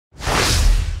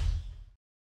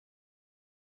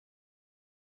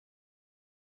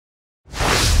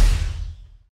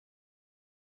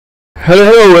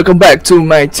Halo, welcome back to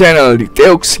my channel di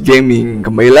Teox Gaming.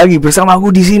 Kembali lagi bersama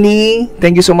aku di sini.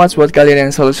 Thank you so much buat kalian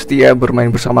yang selalu setia bermain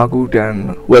bersama aku,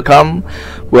 dan welcome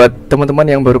buat teman-teman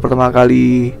yang baru pertama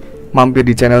kali mampir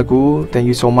di channelku. Thank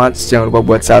you so much. Jangan lupa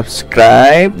buat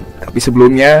subscribe. Tapi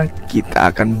sebelumnya kita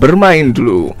akan bermain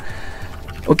dulu.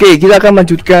 Oke, kita akan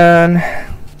lanjutkan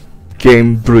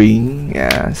game Brink.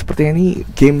 Ya, seperti ini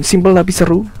game simple tapi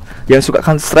seru. Yang suka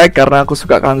Counter Strike, karena aku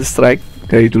suka Counter Strike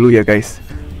dari dulu ya guys.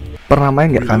 Pernah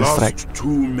main nggak Counter Strike?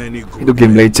 Itu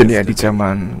game legend ya di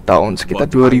zaman tahun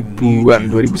sekitar 2000-an,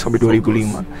 2000 sampai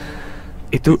 2005.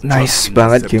 Itu nice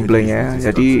banget gameplaynya.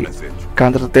 Jadi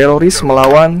counter teroris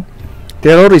melawan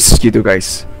teroris gitu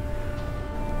guys.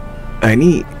 Nah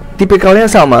ini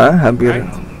tipikalnya sama, hampir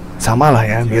sama lah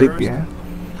ya, mirip ya.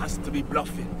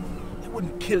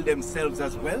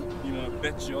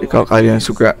 Jadi kalau kalian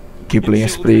suka gameplaynya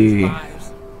seperti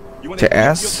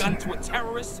CS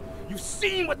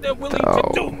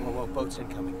atau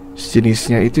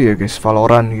jenisnya itu ya guys,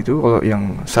 Valorant gitu kalau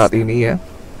yang saat ini ya.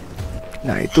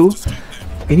 Nah itu,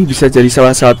 ini bisa jadi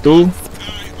salah satu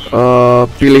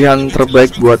pilihan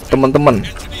terbaik buat teman-teman.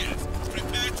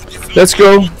 Let's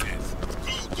go.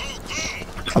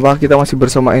 Apa kita masih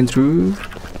bersama Andrew?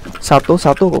 Satu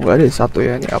kok nggak ada satu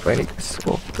ya. Ini apa ini guys?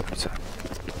 Oh nggak bisa.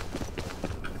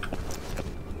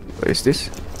 What is this?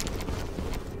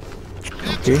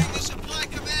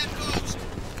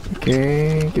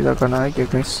 Oke, kita akan naik ya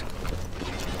guys.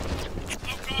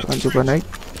 Kita akan coba naik.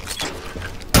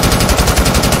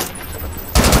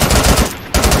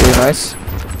 Oke, nice.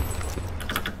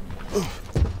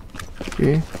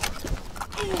 Oke,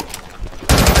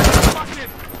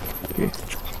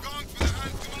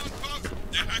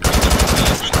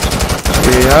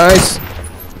 nice.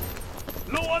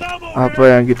 Apa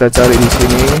yang kita cari di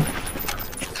sini?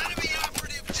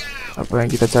 Apa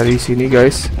yang kita cari di sini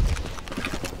guys?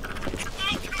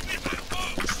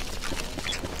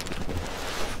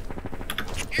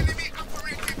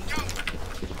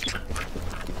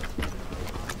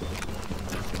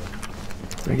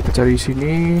 Kita cari di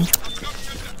sini.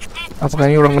 Apakah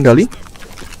ini orang kendali?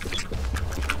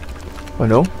 Oh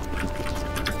no.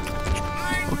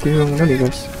 Oke, orang kendali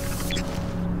guys.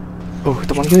 Oh,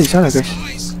 teman kita di sana guys.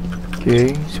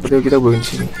 Oke, seperti itu kita buat di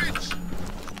sini.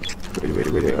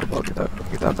 Apa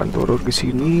kita akan turun ke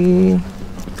sini.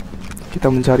 Kita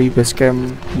mencari base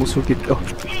camp musuh kita. Oh,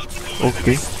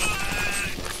 oke.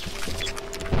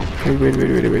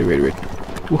 Wait.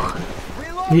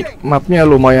 Ini mapnya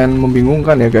lumayan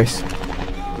membingungkan ya guys.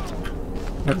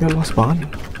 Mapnya luas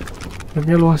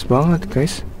banget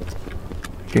guys.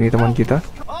 Ini teman kita.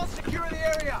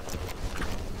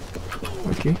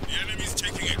 Oke.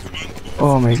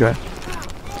 Oh my god.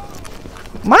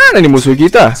 Mana nih musuh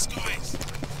kita?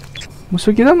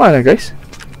 Musuh kita mana guys?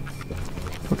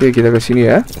 Oke, kita ke sini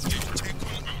ya.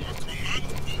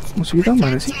 Musuh kita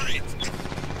mana sih?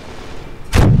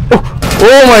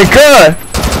 Oh my god.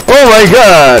 Oh my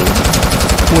god.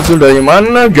 Muncul dari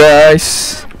mana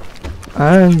guys?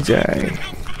 Anjay.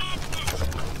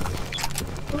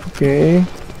 Oke.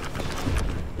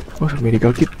 Oh,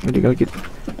 medical kit.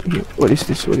 What is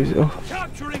this? Oh.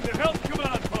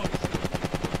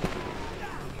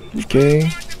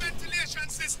 Oke.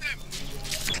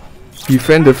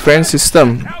 Defend the fan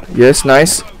system. Yes,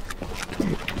 nice.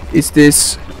 Is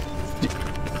this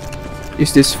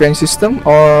fan system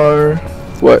or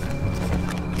what?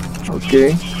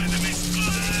 Oke.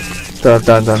 Tar.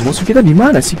 Musuh kita di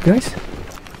mana sih, guys?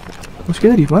 Musuh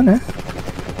kita di mana?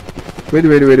 Wait.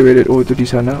 Oh, itu di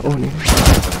sana. Oh, nih.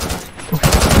 Oh.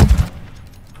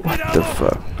 What the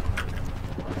fuck?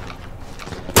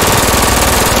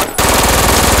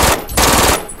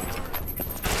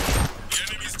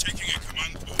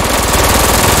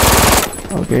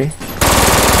 Oke.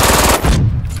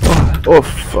 Oh,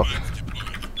 fuck.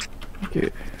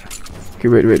 Oke.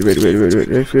 Wait. Recovery,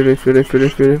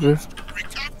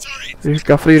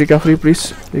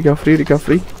 please.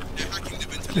 Recovery.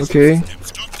 Okay.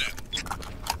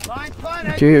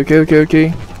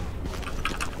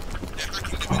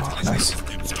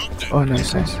 Oh,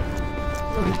 nice.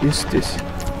 What is this?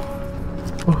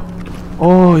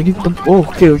 Oh, ini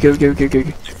oke.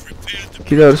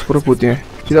 Kita harus perebutnya.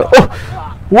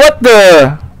 What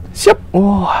the? Siap.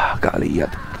 Oh, gak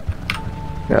lihat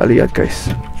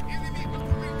guys.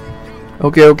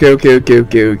 Oke.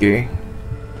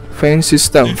 Fan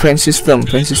system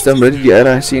berarti di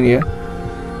arah sini ya.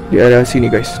 Di arah sini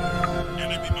guys.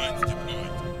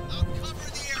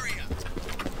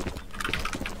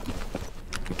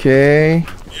 Oke.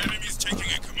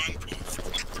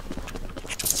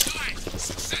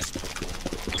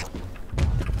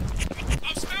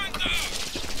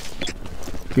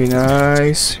 Oke,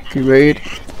 nice. Oke, wait.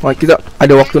 Wah, kita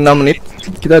ada waktu 6 menit.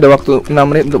 Kita ada waktu 6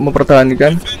 menit untuk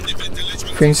mempertahankan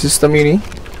fan system ini.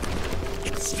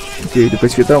 Oke, the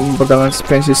best kita mempertahankan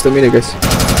fan system ini, guys.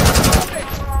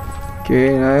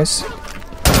 Oke, nice.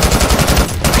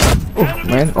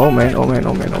 Oh man.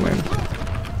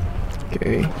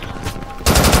 Oke.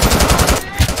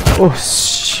 Oh,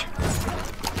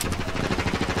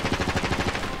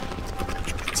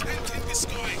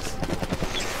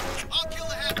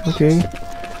 Oke.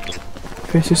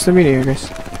 Fan system ini ya,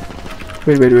 guys.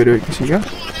 Wait. Kesini ya.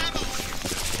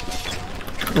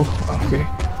 Oh, oke.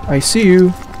 I see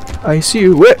you.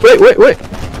 Wait. Wait.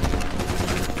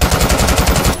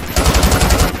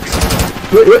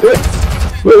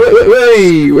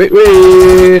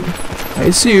 I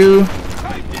see you.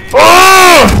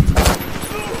 Oh!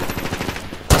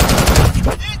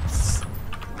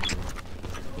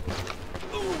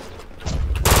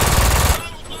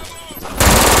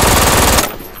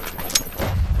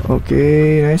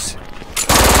 Okay, nice.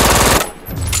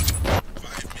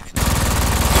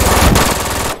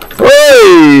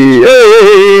 Hey.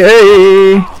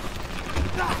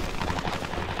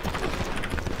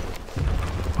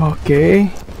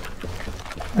 Okay.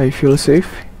 I feel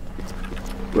safe.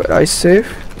 But I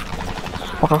safe.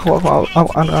 Apakah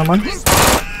aku aman?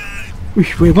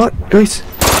 Wih, wait, what, guys?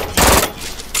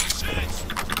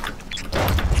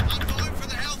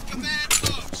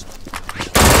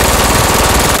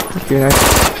 Okay, nice.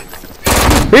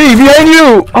 Hey, behind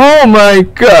you! Oh my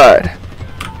god!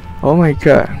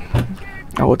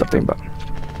 Aku tertembak.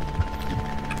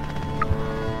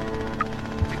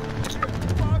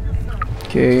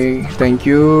 Okay, thank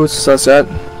you, Sasat.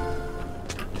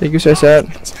 Thank you, Sasat.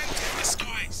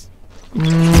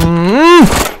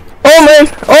 Oh man.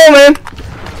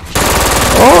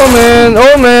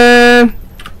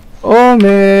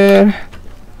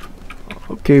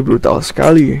 Okay, brutal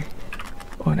sekali.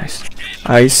 Oh, nice.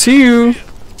 I see you.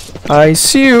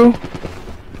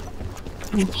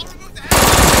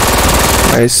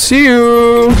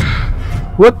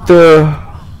 What the?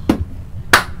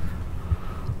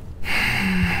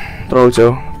 Terlalu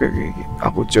jauh. Oke,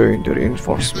 aku join dari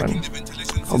enforcement.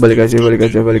 Oh, balik aja.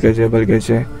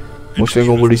 Musuhnya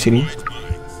ngumpul di sini.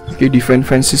 Oke, defend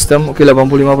fan system. Oke,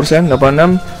 85%,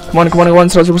 86. Come on,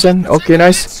 100%. Oke,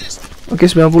 nice. Oke,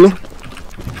 90.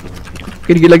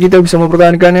 Oke, dikit lagi kita bisa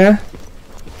mempertahankannya.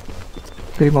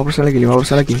 Oke, 5%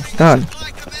 lagi. Tahan.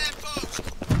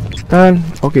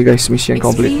 Oke, guys, mission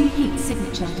complete.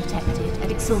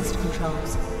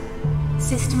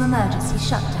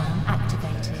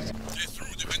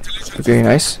 Oke,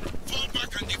 nice.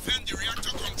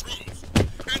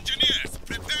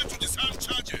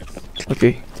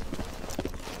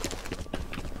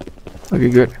 Oke,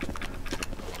 good.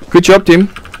 Good job, team.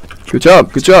 Good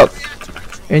job.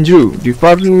 Andrew,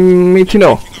 depart me to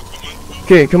know.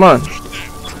 Okay, come on.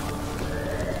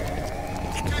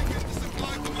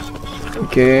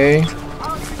 Okay.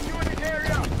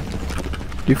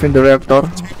 Defend the reactor.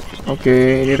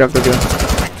 Okay, ini reaktor dia.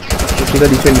 Kita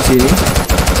defend di sini.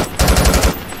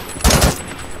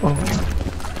 Oh.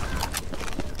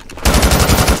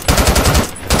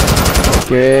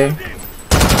 Okay.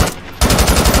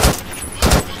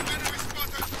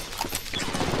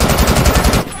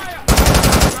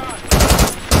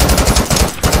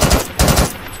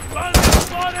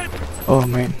 Oh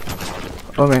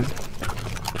man.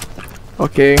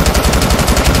 Okay.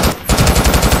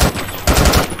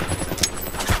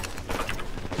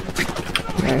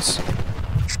 Nice.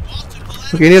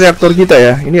 Oke, ini reaktor kita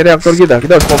ya. Kita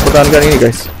harus mempertahankan ini,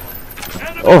 guys.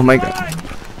 Oh my god.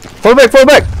 Fall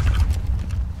back.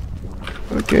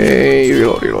 Okay,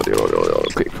 reload.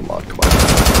 Okay, come on.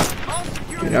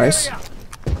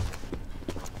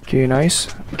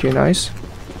 Okay, nice.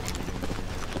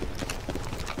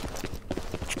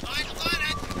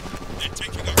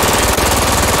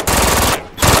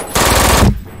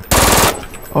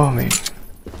 Oh man.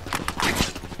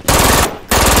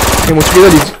 Ini musuh kita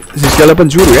di segala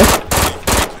penjuru ya.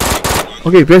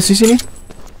 Oke, base di sini.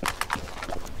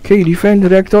 Oke, defend the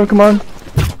reactor, come on.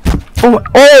 Oh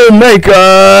my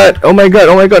god.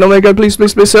 Please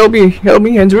help me,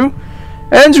 Andrew.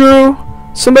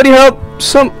 Somebody help.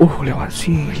 Lewat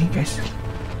sini, guys.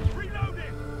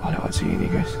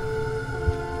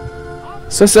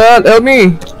 Sasat, help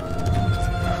me.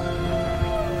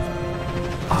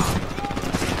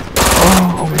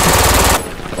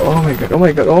 Oh my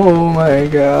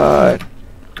god.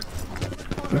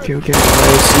 Okay,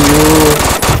 I see you.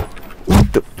 What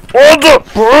the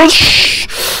push?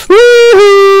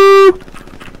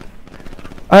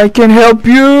 I can't help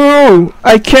you.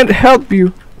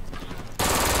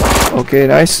 Okay,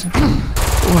 nice.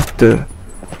 What the?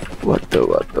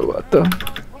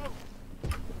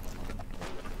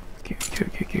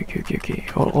 Okay.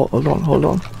 Hold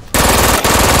on.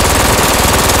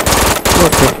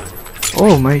 What the?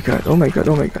 Oh my god.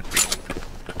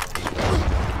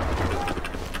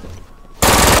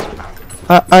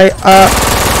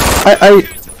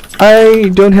 I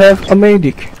don't have a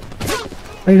medic.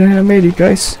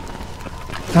 Guys.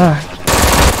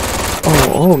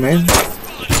 Oh man.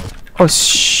 Oh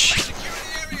shh.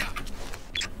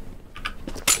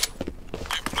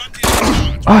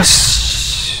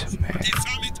 Man.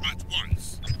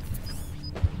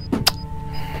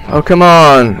 Oh come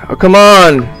on. Come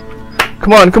on.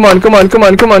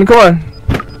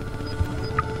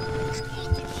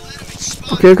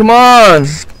 Okay, come on.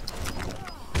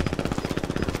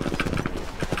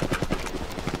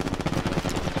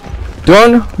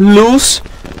 Don't lose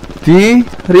the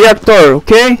reactor,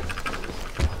 okay?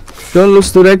 Don't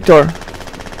lose the reactor.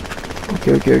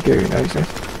 Okay. Nice.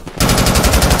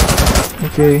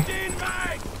 Okay.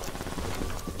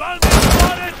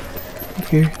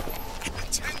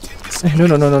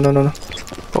 No.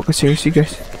 Focus here,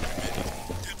 guys.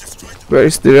 Where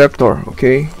is the reactor?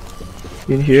 Okay.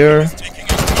 In here.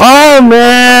 Oh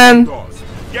man!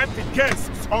 Get the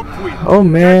guests upwind. Oh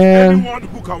man! Get anyone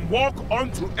who can walk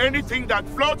onto anything that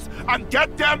floats and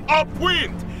get them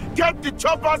upwind. Get the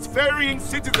choppers ferrying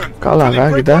citizens to Kalah the kah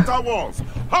great kita? water walls.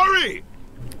 Hurry!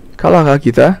 Kalah kah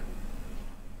kita?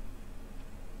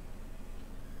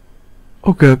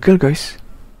 Oh gagal guys.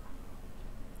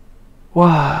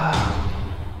 Wah,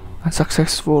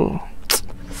 unsuccessful.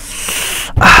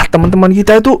 Teman-teman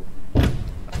kita itu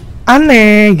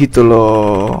aneh gitu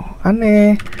loh,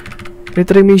 aneh.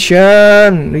 Retry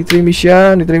mission,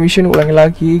 ulangi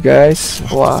lagi guys.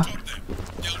 Wah,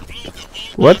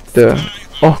 what the?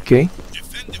 Okay.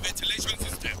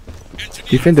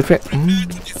 Defend the vent.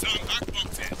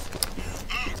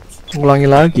 Ulangi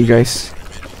lagi guys.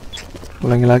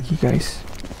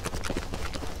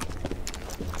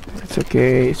 It's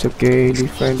okay.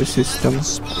 Defend the system.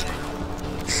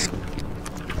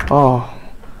 Oh,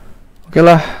 oke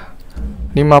lah.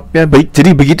 Ini mapnya baik.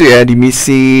 Jadi begitu ya di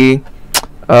misi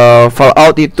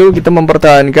Fallout itu kita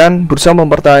berusaha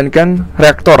mempertahankan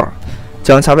reaktor.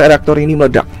 Jangan sampai reaktor ini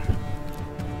meledak.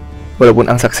 Walaupun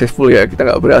unsuccessful ya, kita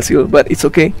nggak berhasil, but it's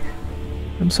okay.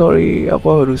 I'm sorry, aku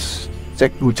harus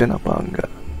cek hujan apa enggak.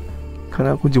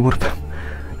 Karena aku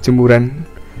jemuran.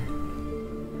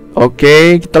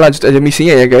 Oke, kita lanjut aja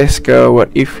misinya ya guys, ke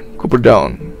what if Cooper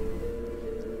down.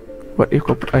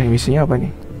 Misinya apa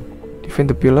nih?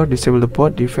 Defend the pillar, disable the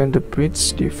pod, defend the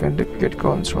bridge, defend the gate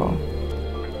control.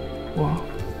 Wow.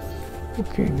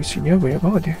 Oke, misinya banyak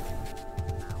banget ya.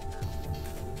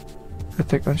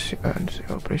 Attack on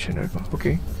operation.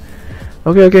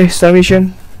 Okay, start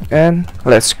mission and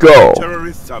let's go.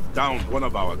 Terrorists have downed one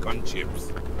of our gunships.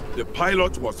 The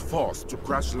pilot was forced to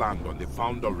crash land on the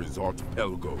founder resort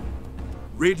Elgo.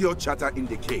 Radio chatter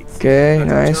indicates that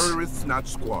nice. a terrorist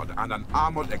snatch squad and an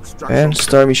armored extraction And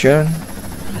start mission.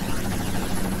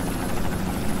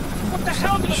 What the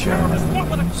hell did the terrorists want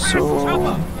with a crash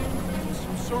chopper?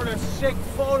 Some sort of sick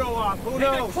photo op, who Maybe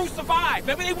the knows? crew survived.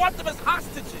 Maybe they want them as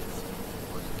hostages.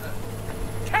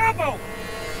 Cabo!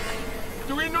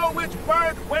 Do we know which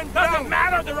bird went Doesn't down?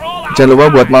 matter, they're all out. Jangan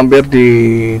lupa buat mampir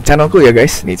di channelku ya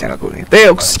guys. Nih channelku nih,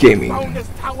 Teox Gaming. Found this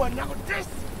tower, now this,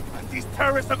 and these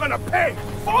terrorists are gonna pay.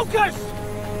 Focus!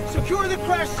 Secure the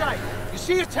crash site. You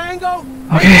see a tango?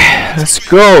 Okay, let's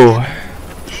go.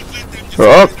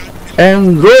 Rock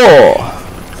and roll.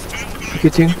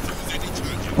 Okay, team.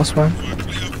 Osman,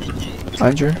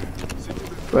 Andrew,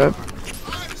 Web.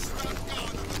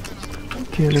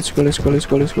 Okay, let's go.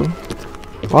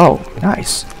 Wow,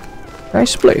 nice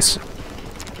place.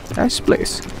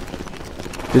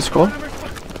 Let's go.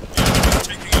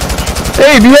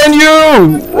 Hey, behind you!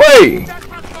 Wait,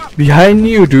 behind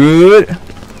you, dude.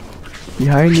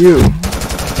 Behind you.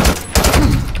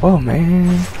 Oh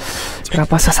man,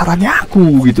 kenapa sasarannya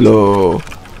aku gitu loh?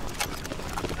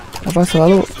 Kenapa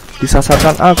selalu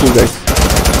disasarkan aku, guys?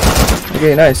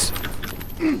 Okay, nice.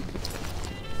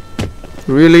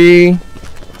 Really.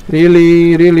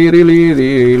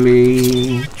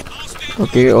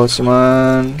 Okay,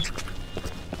 Osman.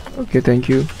 Okay, thank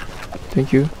you.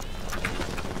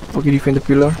 Okay, defend the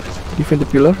pillar.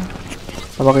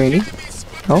 Apakah ini?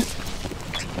 No.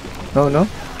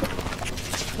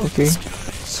 Okay.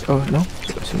 Oh no.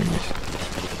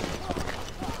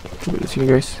 Coba sini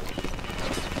guys.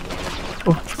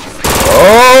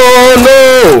 Oh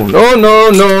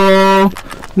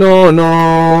no.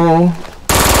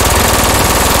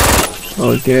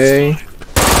 Okay.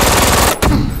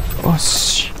 Oh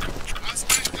shit.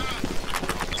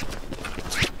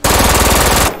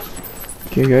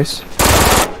 Okay guys.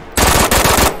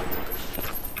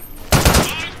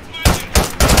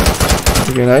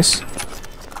 Okay, nice.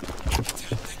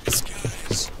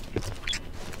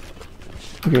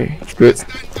 Okay, good.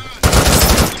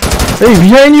 Hey,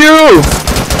 behind you!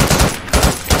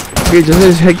 Okay, just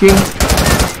is hacking.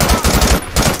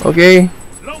 Okay.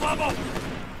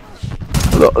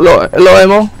 Low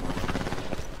ammo.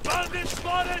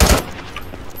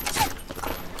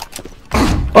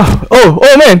 Oh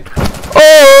man!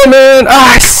 Oh man!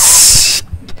 Ah!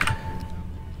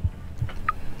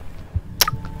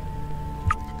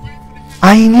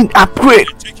 I need upgrade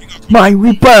my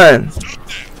weapon.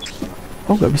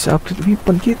 Oh, gak bisa upgrade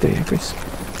weapon kita ya guys.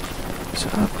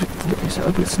 Gak bisa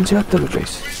upgrade senjata loh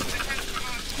guys.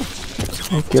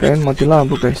 Oh, kirain mati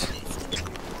lampu guys.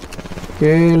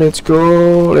 Okay, let's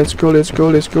go.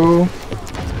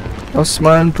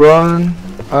 Osman, Brown,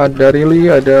 ada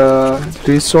Riley, ada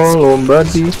Drisol,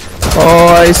 Lombardi.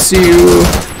 Oh, I see you.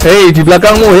 Hey, di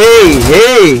belakangmu. Hey,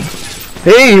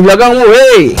 di belakangmu.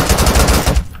 Hey.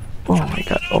 Oh my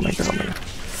god. Oh,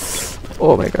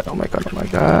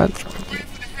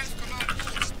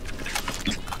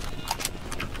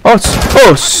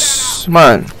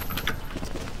 man.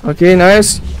 Okay,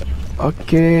 nice.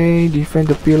 Okay, defend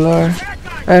the pillar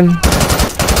and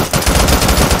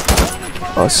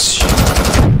oh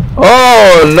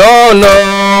no.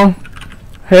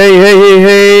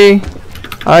 Hey.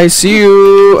 I see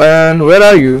you. And where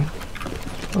are you?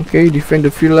 Okay, defend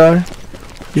the pillar.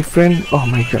 Defend. Oh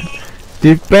my god.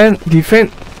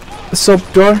 Defend shop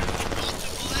door.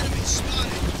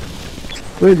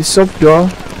 Where is shop door?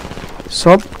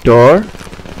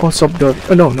 Oh, shop door.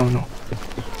 Oh no.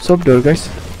 Shop door, guys.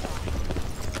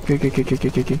 Okay.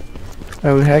 I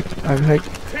will hack.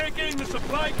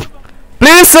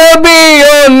 Please help me.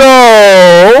 Oh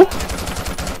no.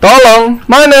 Tolong.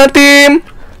 Mana tim?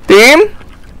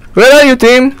 Where are you,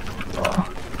 team?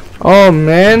 Oh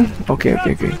man. Okay.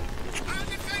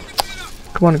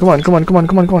 Come on.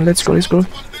 Let's go.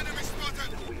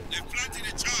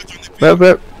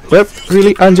 Web.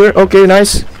 Really, Anjir. Okay,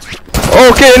 nice.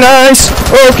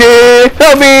 Okay.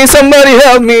 Help me. Somebody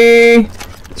help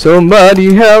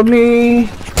me.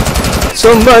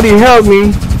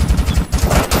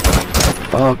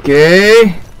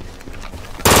 Okay,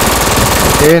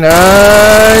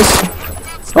 nice.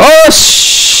 Oh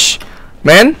shh.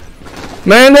 Man,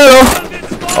 hello.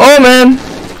 Oh man.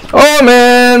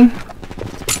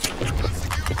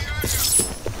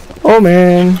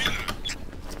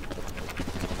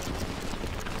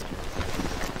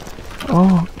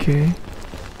 Okay.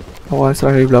 Awas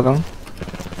dari belakang.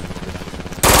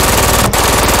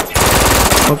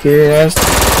 Okay, nice.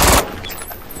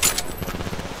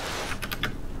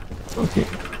 Okay.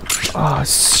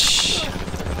 Shh.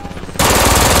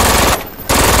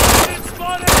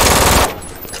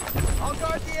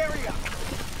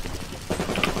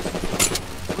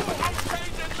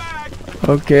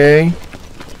 Okay.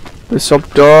 The shop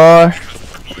door.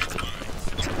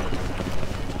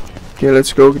 Okay,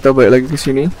 let's go. Kita balik lagi ke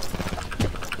sini.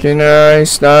 Okay,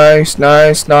 nice.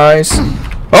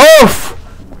 Off.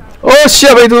 Oh,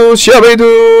 siapa itu?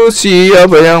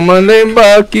 Siapa yang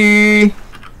menembaki?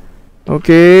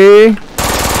 Okay.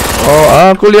 Oh,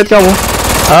 aku lihat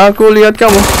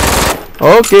kamu.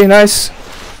 Okay, nice.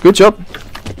 Good job.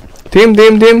 Team.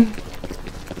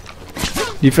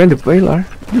 Defend the pillar.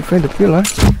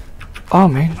 Oh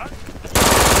man.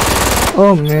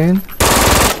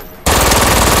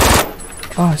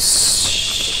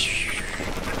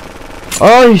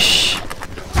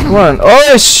 Come on.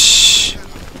 Okay, nice.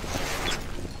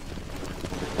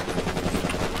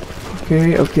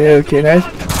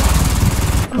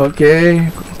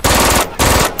 Okay.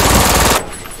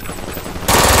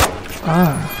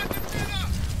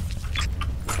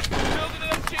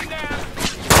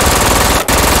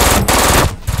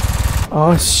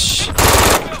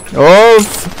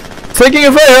 Taking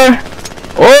a fire.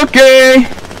 Okay.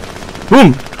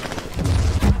 Boom.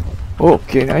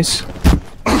 Okay, nice.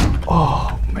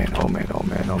 Oh man.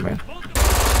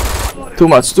 Too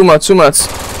much.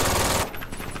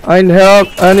 I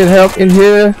need help in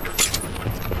here.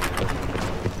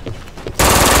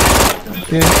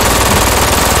 Okay.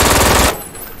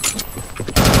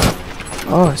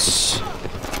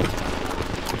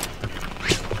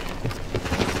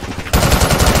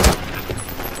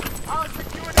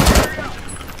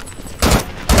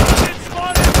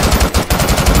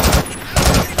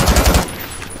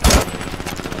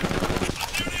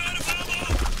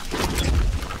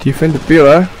 Defend the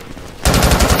pillar.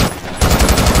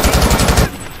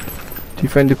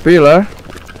 Defend the pillar.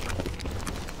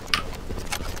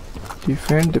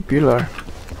 Defend the pillar.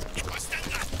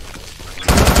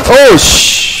 Oh shh.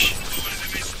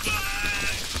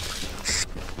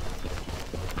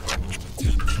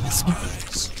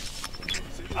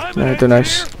 Nah, itu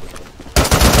nice.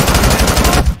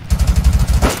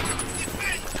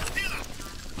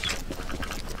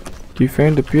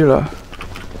 Defend the pillar.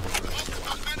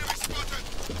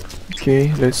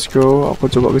 Oke, let's go. Aku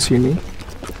coba ke sini.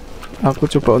 Aku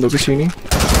coba untuk ke sini.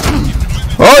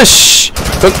 Osh,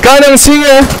 tekan yang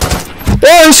singa.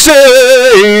 Osh,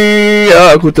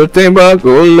 aku tertembak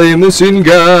oleh mesin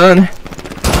gun.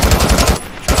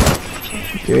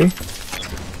 Oke.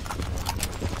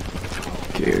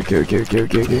 Oke.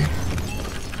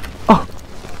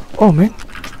 Oh man.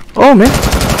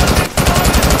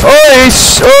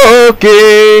 Oish, oke.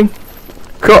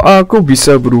 Kok aku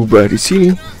bisa berubah di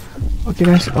sini? Oke,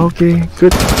 nice. Oke,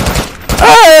 good.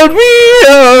 Help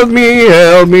me.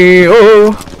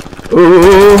 Oh,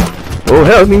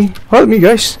 help me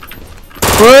guys.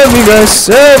 Help me guys.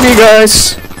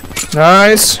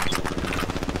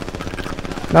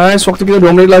 Nice. Waktu kita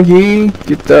 2 menit lagi.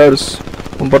 Kita harus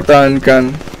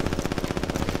mempertahankan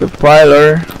the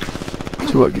pillar.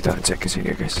 Coba kita cek ke sini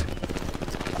ya, guys.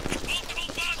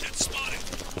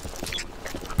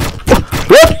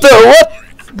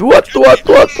 What?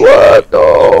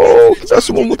 Oh, kita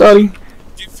semua mutari.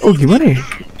 Oh, gimana ya?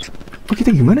 Kita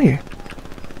gimana ya?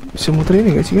 Bisa muter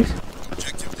ini gak sih, guys?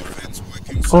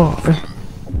 Oh,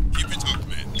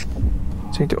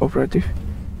 change the operative,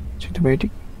 change the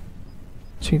medic,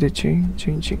 change the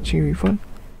change refund.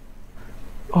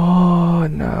 Oh,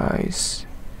 nice.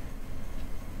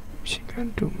 Kan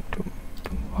dum.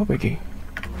 Apa lagi?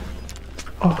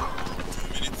 Oh,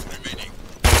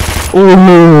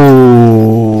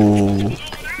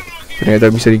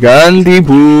 ternyata bisa diganti,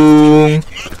 Bung.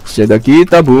 Senjata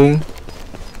kita, Bung.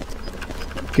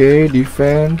 Oke,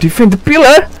 defend the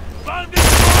pillar.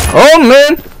 Oh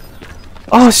man.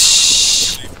 Oh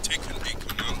shh.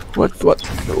 What? No.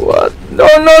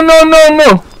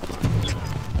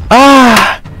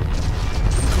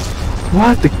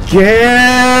 What the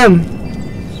game?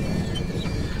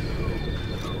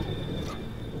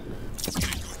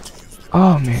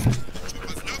 Oh man.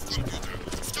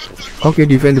 Oke,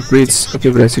 defend the bridge.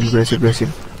 Oke, berhasil.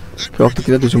 Waktu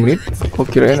kita 7 menit. Oh,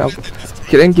 kirain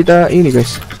kita ini,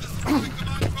 guys.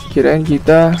 Kirain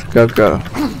kita gagal.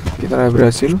 Kita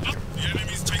berhasil,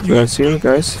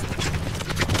 guys.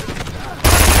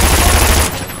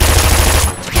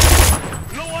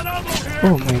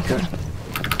 Oh my god.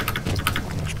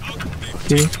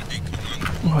 Oke.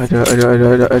 Oh, ada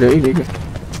ini kan.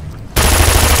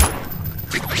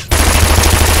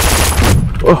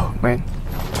 Oh man.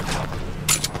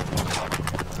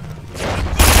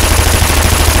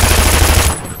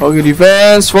 Okay,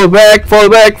 defense, fall back.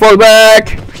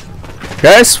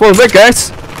 Guys, fall back,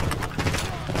 guys.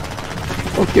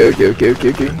 Okay. Okay,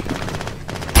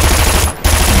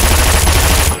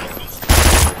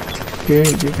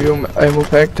 give you ammo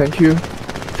pack, thank you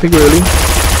really.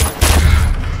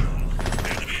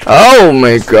 Oh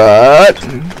my god.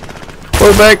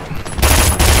 Fall back.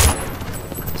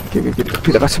 Okay,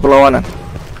 kita kasih perlawanan.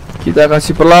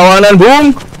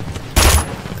 Bung.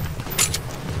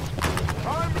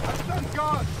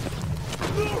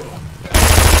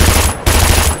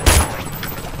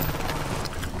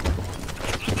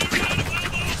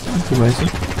 Gimana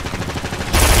sih?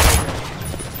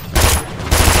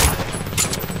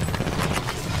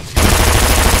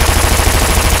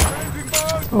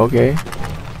 Oke.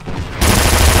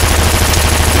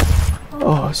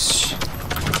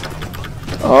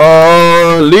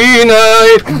 Oh,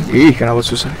 Linait. Ih, kenapa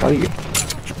susah kali ya?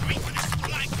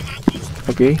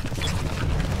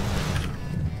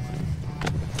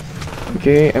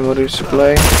 Oke, ammo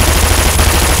resupply.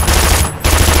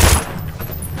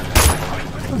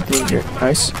 Okay,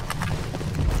 nice.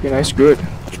 Okay, nice, good.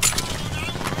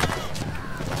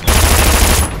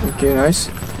 Okay, nice.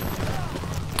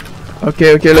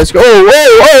 Okay, let's go.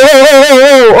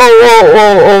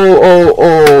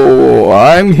 Oh,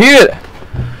 I'm here.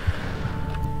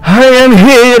 I am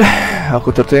here. Aku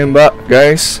tertembak,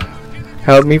 guys.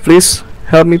 Help me please.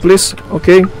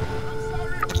 Okay.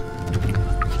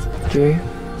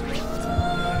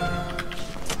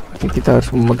 Oke, kita harus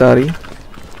memutar.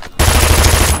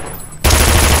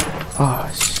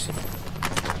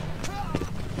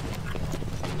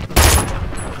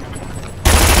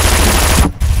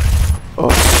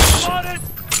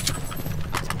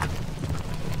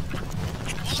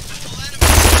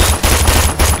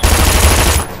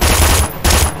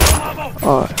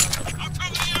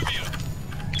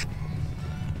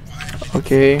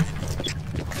 Oke.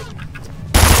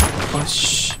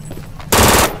 Osh.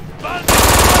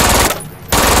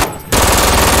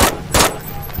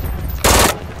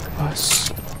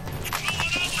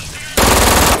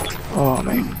 Oh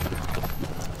man.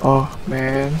 Oh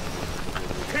man.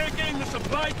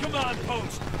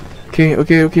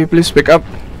 Okay, please back up.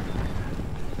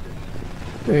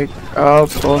 Back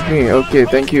up of me. Okay,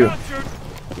 thank you.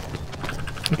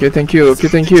 Okay, thank you.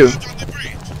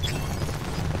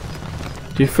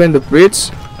 Defend the bridge.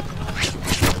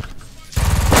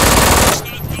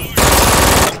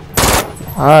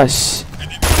 Ash.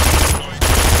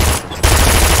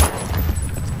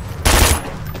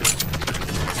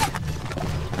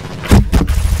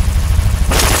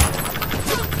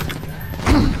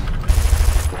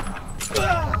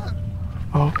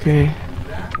 Okay.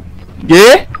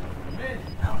 Yeah.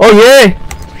 Oh yeah.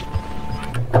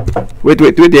 Wait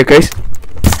ya guys.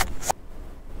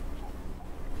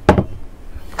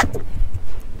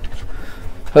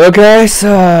 Halo guys,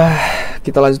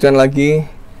 kita lanjutkan lagi.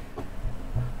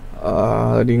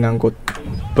 Tadi ngangkut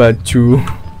baju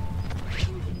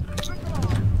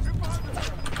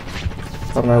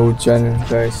karena hujan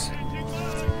guys.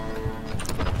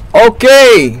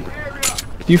 Okay.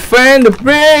 Defend the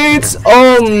bridge.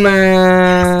 Oh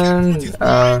man.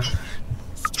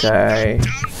 Okay.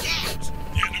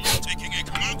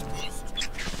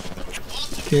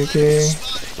 Okay.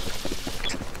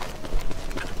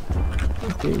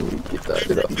 Kita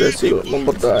tidak berhasil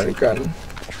mempertahankan.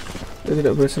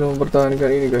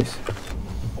 Ini guys.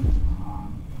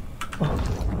 Oh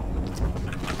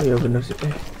iya benar sih.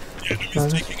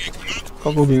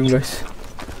 Aku bingung guys.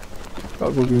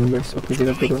 Oke,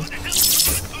 kita turun.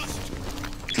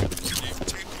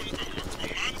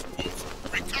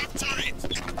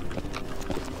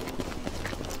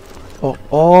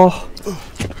 Oh,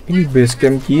 ini base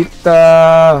camp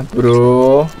kita,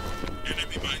 bro.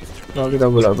 Nah,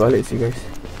 kita bolak-balik sih, guys.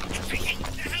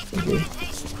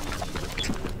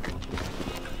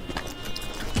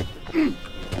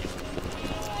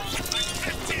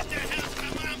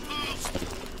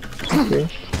 Oke.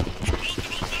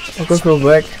 Oke, go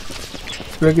back.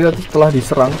 Sebenarnya kita telah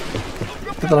diserang,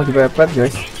 kita telah dipepet,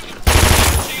 guys.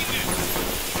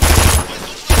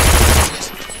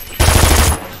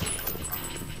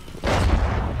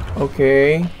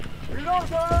 Oke.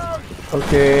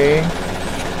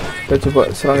 Kita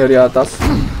coba serang dari atas.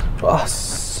 Wah,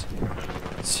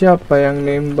 siapa yang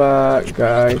nembak,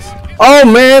 guys? Oh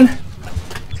man,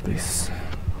 please.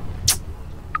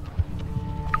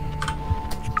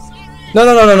 No.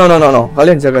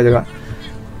 Kalian jaga.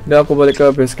 Udah, aku balik ke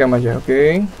base camp aja,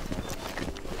 oke?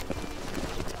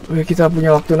 Oke, kita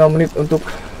punya waktu 6 menit untuk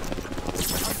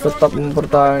tetap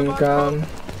mempertahankan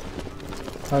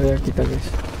area kita, guys.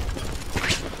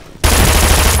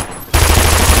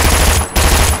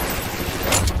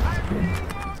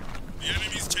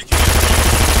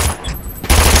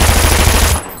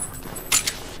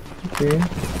 Oke,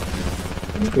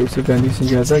 isi ganti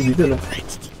senjata gitu loh.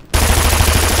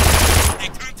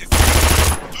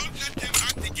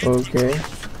 Oke.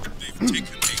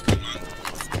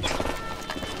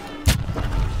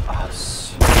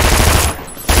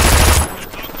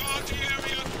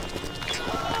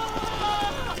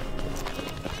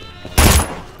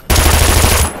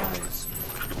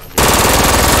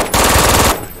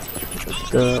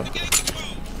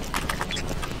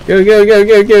 Okay,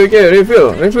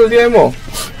 refill the ammo.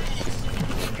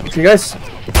 Okay guys.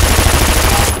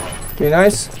 Okay,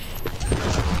 nice.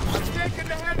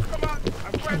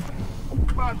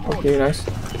 Okay, nice.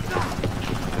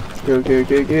 Okay.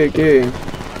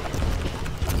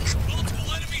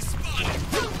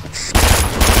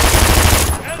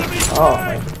 Oh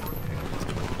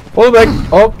man.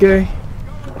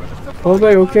 Fall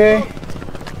back. Okay.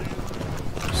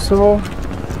 So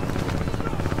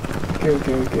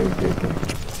Okay.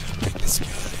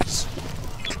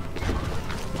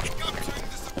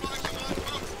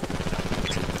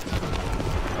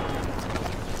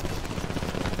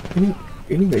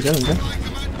 Ini nggak jalan kan?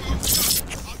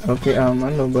 Oke,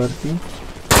 aman lo berarti.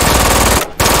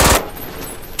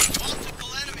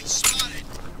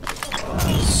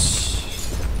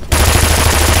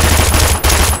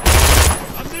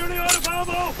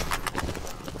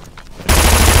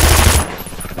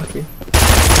 Oke.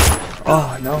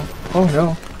 Oh no.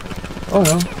 Okay.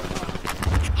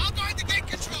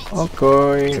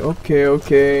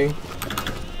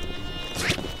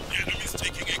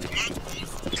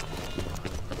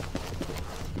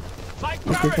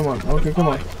 Okay,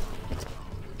 come on.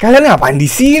 Kalian ngapain di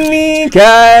sini,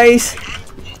 guys?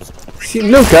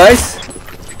 Sini lo, guys.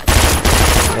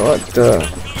 What the?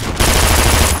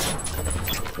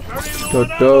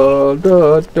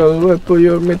 Wait for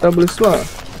your metabolism.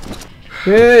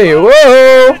 Hey,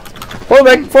 whoa! Fall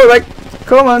back,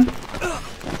 come on.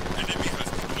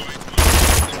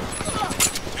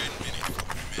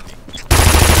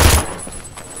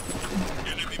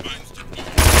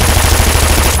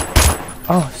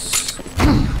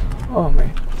 Oh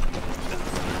man.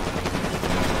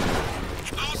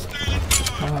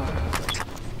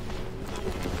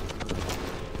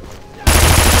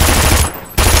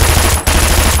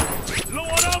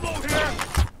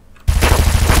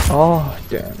 Oh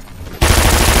damn.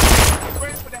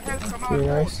 Very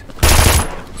nice.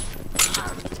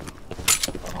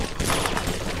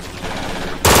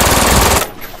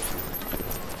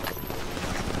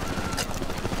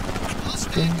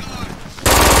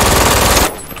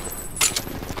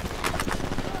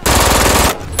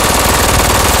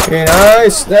 Okay,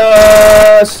 nice.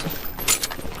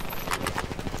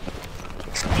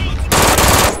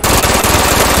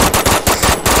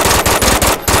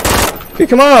 Okay,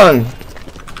 come on.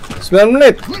 9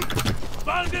 menit.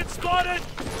 Bandit spotted.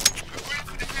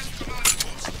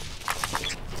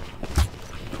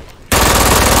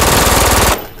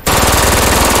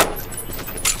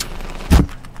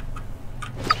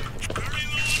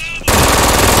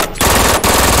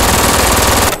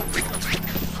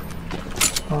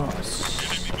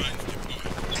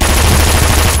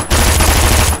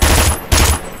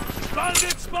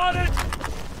 Bandit spotted.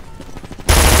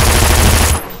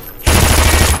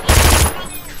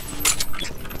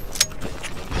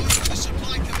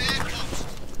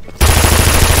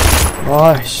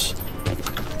 Gosh.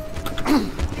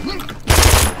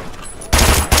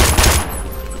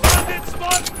 Bandit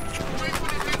spot.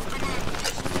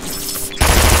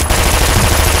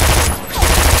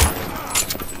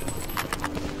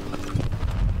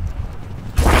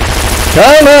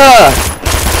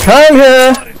 Come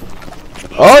here.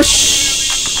 Oh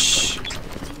shh.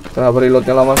 Kenapa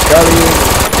reloadnya lama sekali?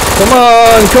 Come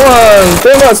on.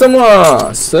 Tembak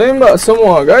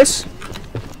semua, guys.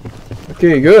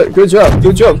 Okay, good job.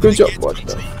 What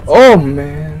the? Oh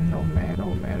man.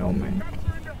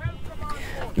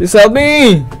 Please help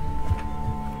me.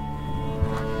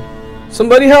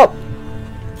 Somebody help.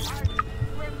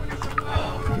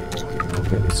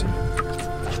 Okay, listen.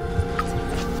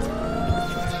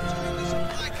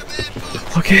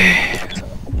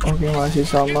 Okay, masih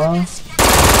sama.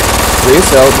 Please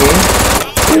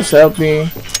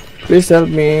help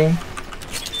me.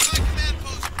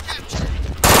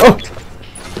 Oh.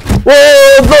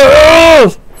 Whoa,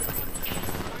 bro!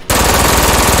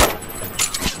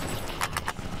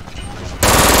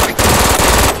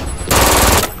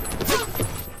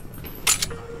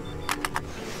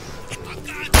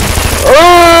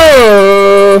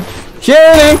 Oh!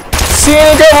 Sini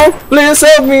kamu! Please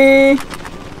help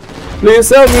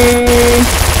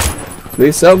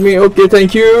me! Okay,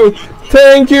 thank you!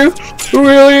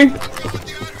 Really?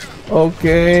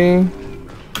 Okay.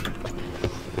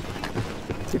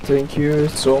 Thank you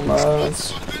so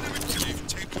much.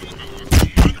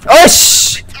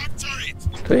 Osh!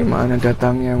 Dari mana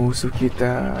datangnya musuh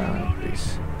kita?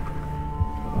 Please.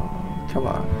 Oh, come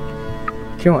on.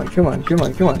 Okay, come on.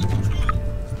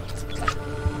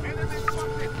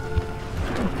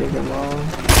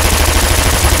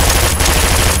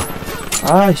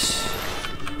 Ash.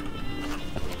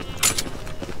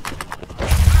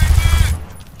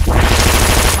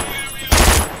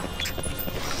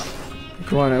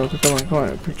 Come on.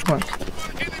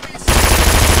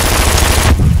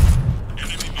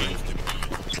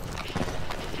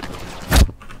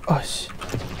 Osh.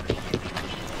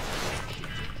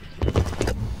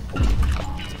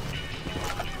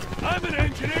 I'm an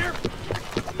engineer.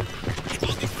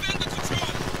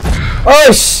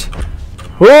 Osh.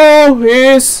 Who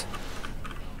is?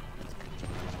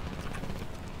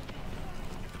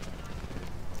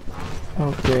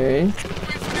 Okay.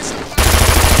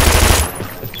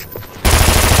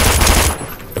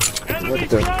 What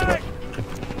the fuck?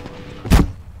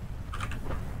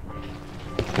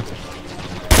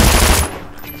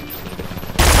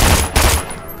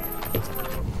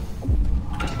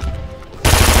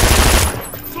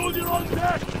 Soldier on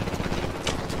deck.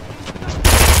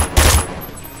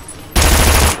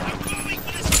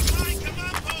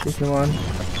 Come on.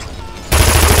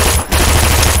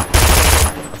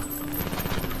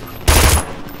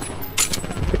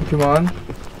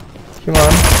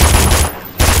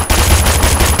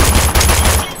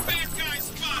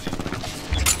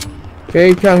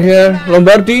 Okay, come here,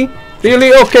 Lombardi.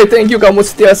 Really? Okay, thank you, kamu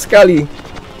setia sekali.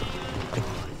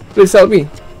 Please help me.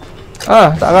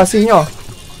 Tak kasihnya.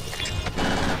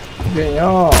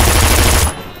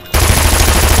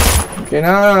 Okay, Okay,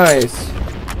 nice.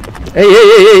 Hey, hey,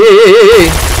 hey, hey, hey, hey,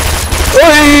 hey.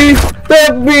 Oi,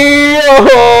 help me!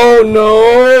 Oh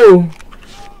no!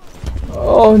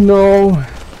 Oh no!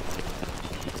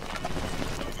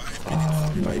 Oh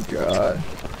my god!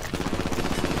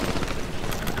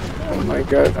 Oh my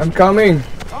god! I'm coming!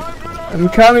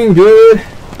 I'm coming, dude!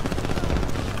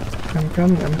 I'm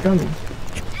coming.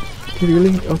 Okay,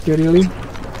 really? Okay, really?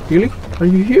 Really? Are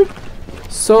you here?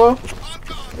 So,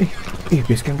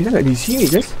 base camp kita nggak di sini,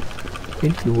 guys.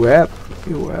 Ini the web.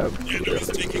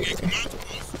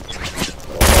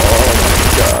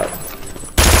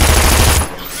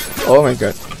 Oh my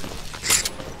god.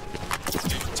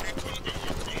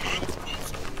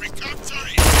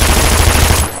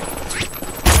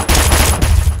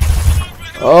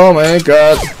 Oh my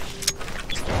god.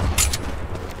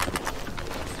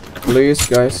 Please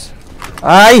guys.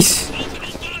 Ice.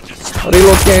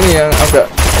 Reloadnya ini yang agak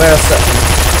rasa.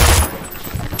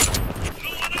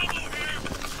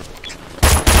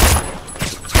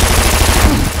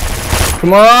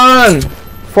 Come on!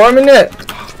 4 minutes!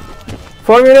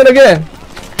 4 minutes again!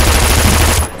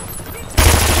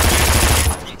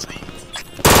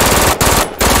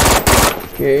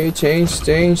 Okay, change.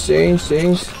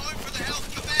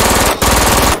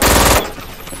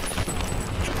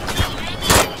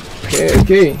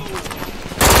 Okay.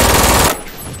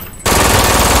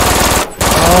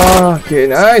 Okay,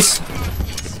 nice!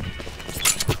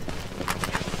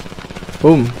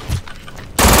 Boom!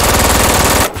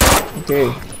 Okay.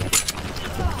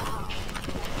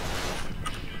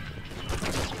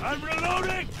 I'm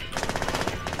reloading.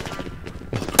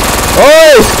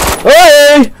 Hey!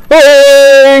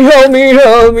 Help me!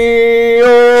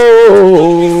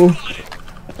 Oh!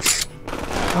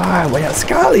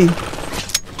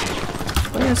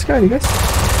 Banyak sekali guys.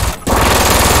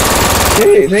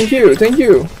 Okay, thank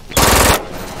you.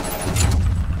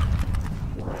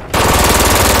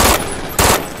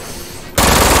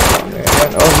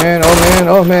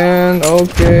 Oh man.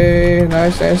 Okay,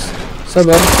 nice.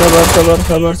 Sabar.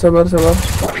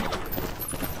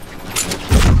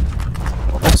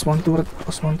 Osman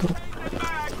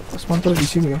turret di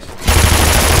sini, guys.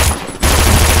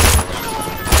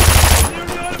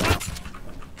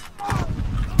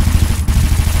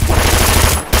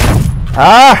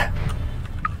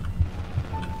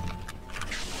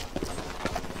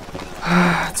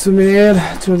 Two minutes.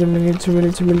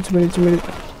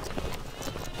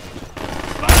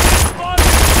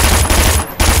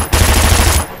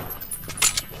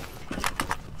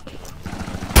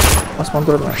 Osman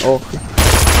turret, man. Oh, okay.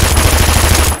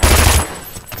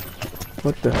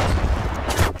 What the?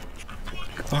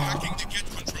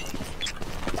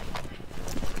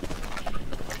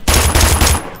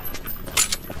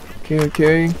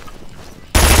 Okay.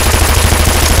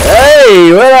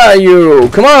 Hey, where are you?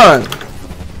 Come on!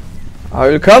 I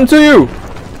will come to you.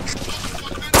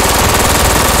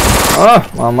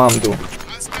 Mamam tuh.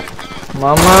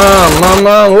 Mamam.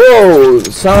 Wow,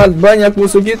 sangat banyak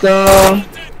musuh kita.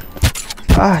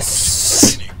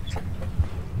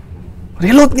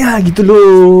 Reloadnya gitu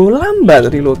loh, lambat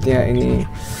reloadnya ini.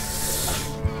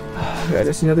 Gak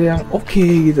ada senjata yang oke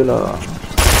gitu loh.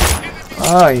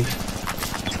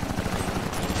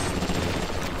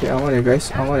 Oke, aman ya guys.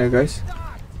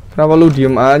 Kenapa lu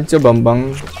diem aja,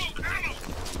 Bambang?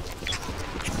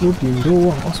 Lu diem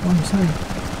doang. Osman saya.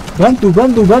 Bantu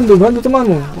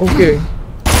temanmu. Oke.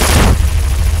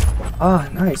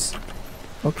 Nice.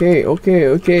 Oke.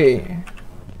 Oke,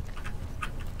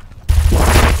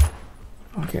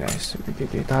 nice. Oke.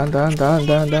 Tahan.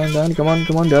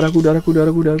 Come on. Darahku.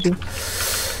 Oke.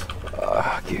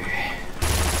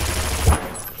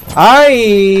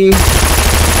 Ai.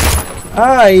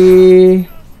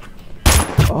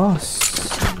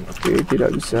 Oke,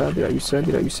 tidak bisa.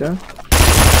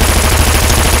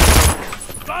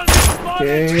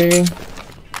 Oke.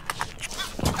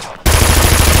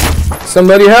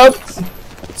 Somebody help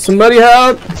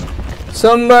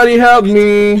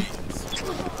me.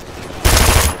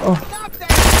 Oh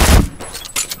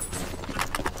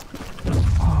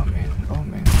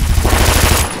man.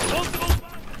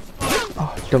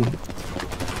 Dem.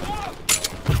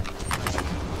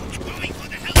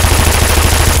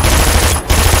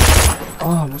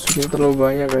 Musuhnya terlalu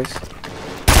banyak, guys.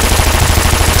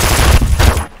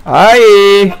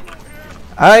 Ai.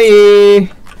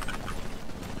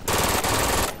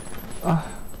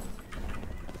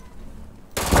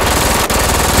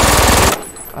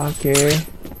 Okay.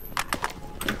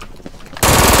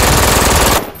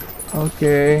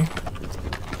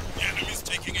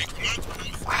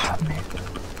 Man.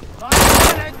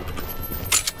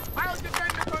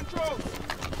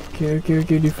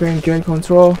 Okay, defend, get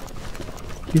control.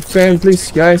 Defend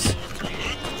please guys.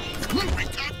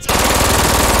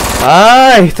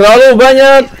 Terlalu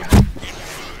banyak.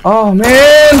 Oh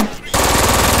man.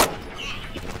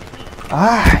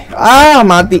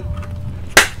 Mati.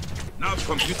 Now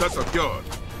computer secured.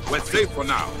 We're safe for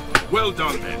now. Well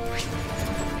done, men.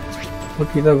 Oh,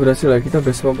 kita berhasil ya. Kita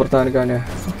berhasil mempertahankannya.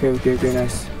 Oke,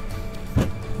 nice.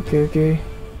 Oke.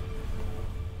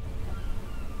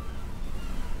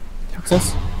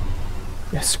 Sukses.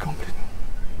 Yes, complete.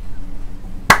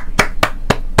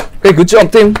 Oke, good job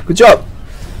tim. Good job.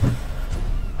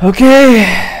 Oke.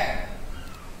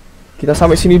 Kita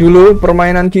sampai sini dulu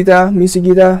permainan kita, misi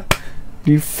kita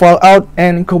di Fallout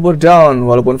and Cover Down.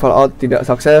 Walaupun Fallout tidak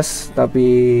sukses, tapi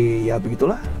ya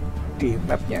begitulah di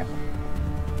mapnya.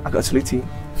 Agak sulit sih.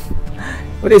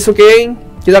 But it's okay.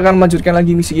 Kita akan melanjutkan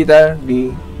lagi misi kita di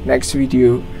next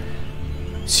video.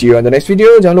 See you on the next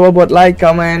video. Jangan lupa buat like,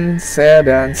 comment, share,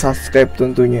 dan subscribe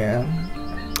tentunya.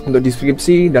 Untuk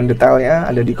deskripsi dan detailnya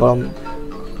ada di kolom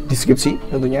deskripsi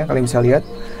tentunya, kalian bisa lihat.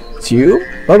 See you.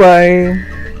 Bye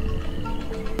bye.